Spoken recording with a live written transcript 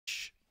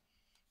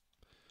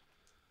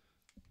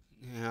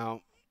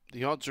Now,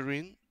 the odds are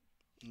in.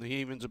 The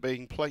evens are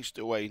being placed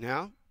away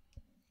now.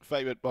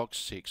 Favourite box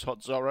 6,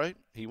 Hot Zorro.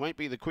 He won't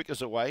be the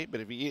quickest away,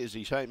 but if he is,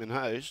 he's home and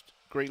host.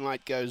 Green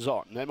light goes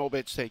on. No more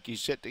bets, thank you.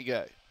 Set to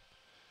go.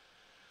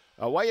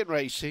 Away in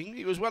racing,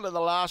 he was one of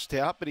the last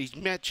out, but he's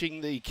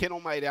matching the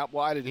kennel mate out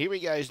wide, and here he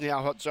goes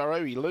now, Hot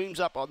Zorro. He looms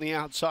up on the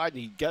outside,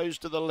 and he goes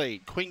to the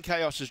lead. Queen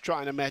Chaos is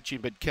trying to match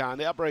him, but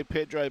can't. Albro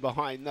Pedro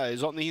behind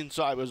those. On the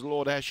inside was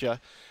Lord Asher,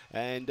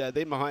 and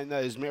then behind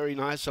those, Mary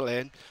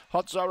Niceland.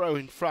 Hot Zorro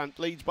in front,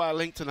 leads by a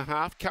length and a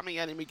half. Coming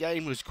at him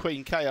again was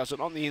Queen Chaos,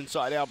 and on the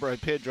inside, Albro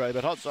Pedro,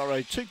 but Hot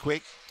Zorro too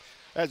quick.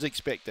 As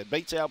expected,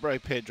 beats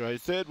Albro Pedro.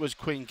 Third was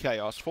Queen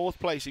Chaos. Fourth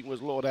placing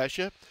was Lord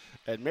Asher.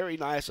 And Mary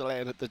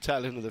Niceland at the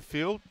tail end of the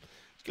field.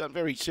 It's gone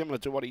very similar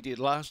to what he did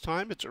last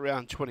time. It's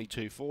around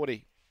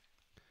 22.40.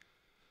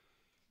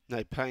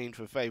 No pain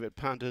for favourite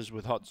punters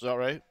with Hot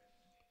Zorro.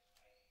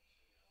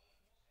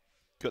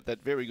 Got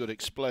that very good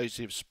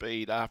explosive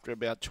speed after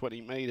about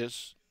 20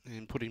 metres.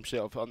 And put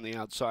himself on the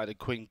outside of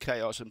Queen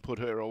Chaos and put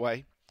her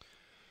away.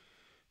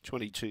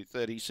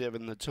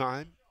 22.37 the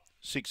time.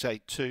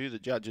 682, the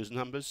judges'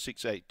 numbers,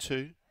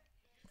 682.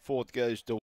 Fourth goes to